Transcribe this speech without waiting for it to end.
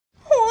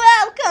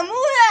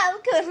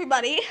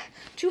everybody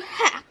to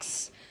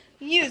hacks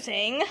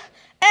using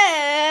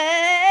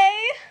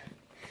a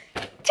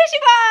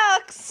tissue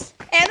box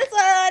and this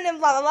one and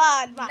blah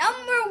blah blah.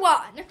 Number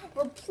 1,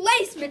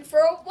 replacement for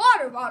a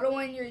water bottle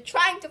when you're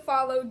trying to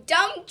follow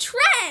dumb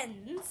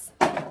trends.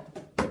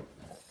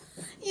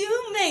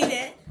 You made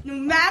it. No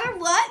matter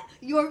what,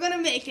 you're gonna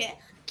make it.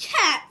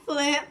 Cat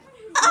flip.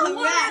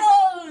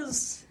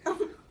 Those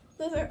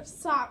are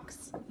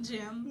socks.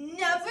 Jim.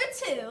 Number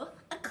 2,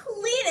 a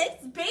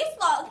Kleenex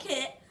baseball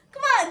kit.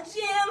 Come on,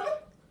 Jim.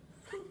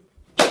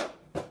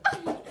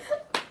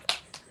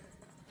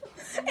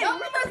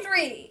 Number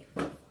 3,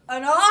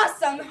 an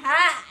awesome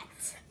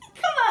hat.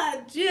 Come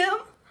on, Jim.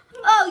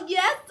 Oh,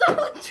 yes, so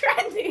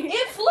trendy.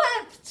 It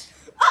flipped.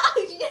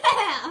 Oh,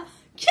 yeah.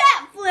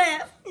 Cat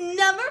flip.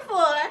 Number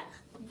 4,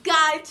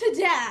 guide to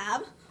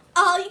dab.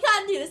 All you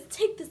gotta do is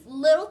take this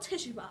little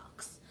tissue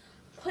box,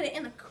 put it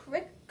in the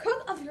crook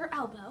of your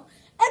elbow,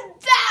 and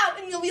dab,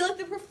 and you'll be like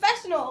the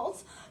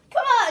professionals.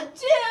 Come on,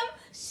 Jim.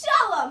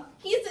 Show him.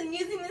 He's been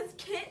using this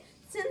kit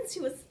since he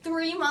was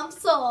 3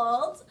 months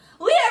old.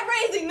 We are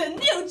raising the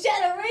new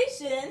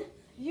generation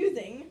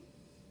using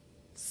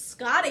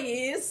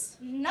Scotties.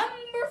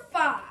 Number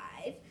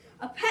 5,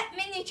 a pet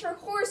miniature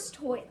horse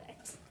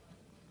toilet.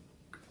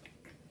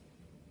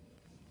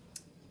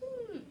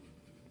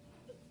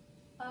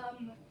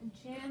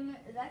 Jim,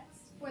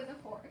 that's for the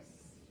horse.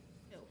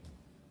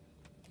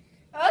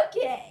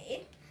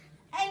 Okay.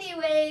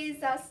 Anyways,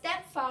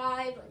 step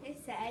 5, like I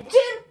said.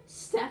 Jim,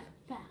 step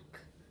back.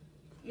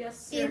 Yes,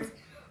 sir. It's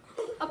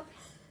a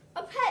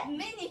pet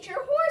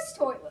miniature horse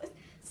toilet.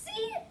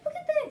 See? Look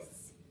at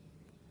this.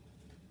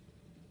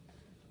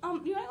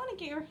 You might want to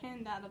get your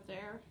hand out of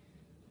there.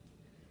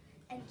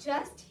 And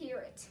just hear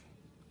it.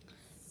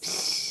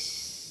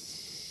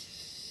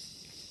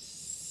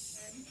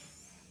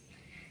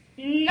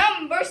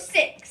 Number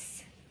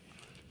 6,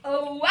 a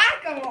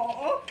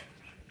whack-a-mole.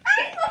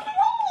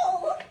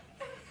 Whack-a-mole!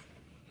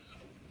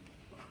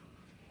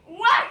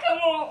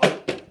 Whack-a-mole!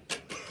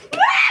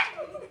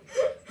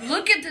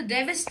 Look at the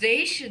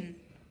devastation.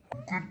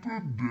 Look at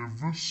the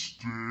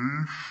devastation.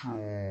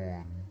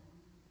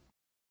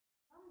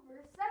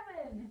 Number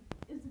 7,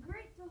 it's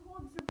great to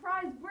hold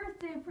surprise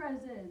birthday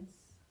presents.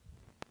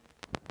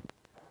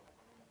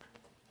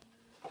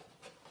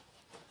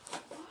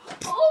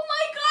 Oh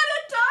my god, a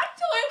dog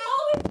toy!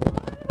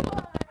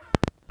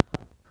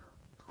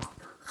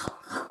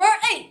 Number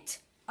 8,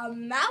 a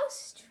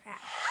mouse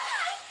trap.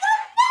 The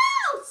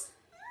mouse!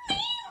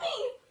 Mimi!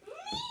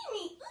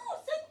 Mimi! Ooh,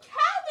 some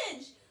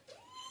cabbage!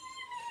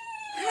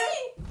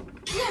 Mimi!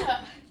 Yeah.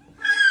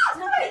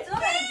 Somebody!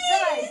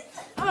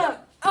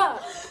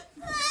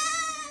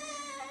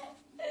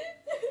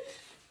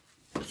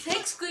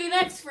 Thanks,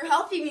 Kleenex, for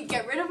helping me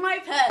get rid of my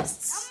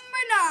pests.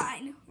 Number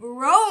 9,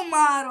 role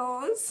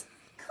models.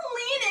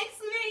 Kleenex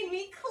made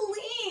me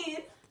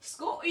clean!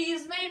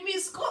 Scotties made me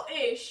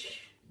Scottish.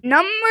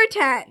 Number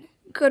 10,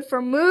 good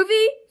for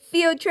movie,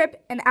 field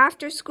trip, and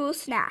after-school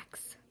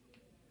snacks.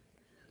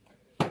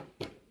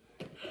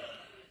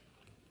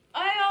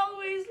 I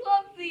always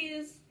love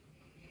these.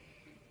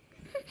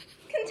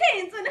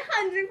 Contains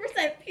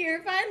 100%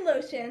 purified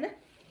lotion.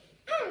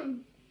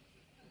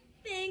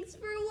 Thanks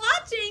for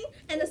watching,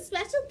 and a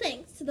special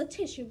thanks to the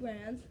tissue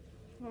brand.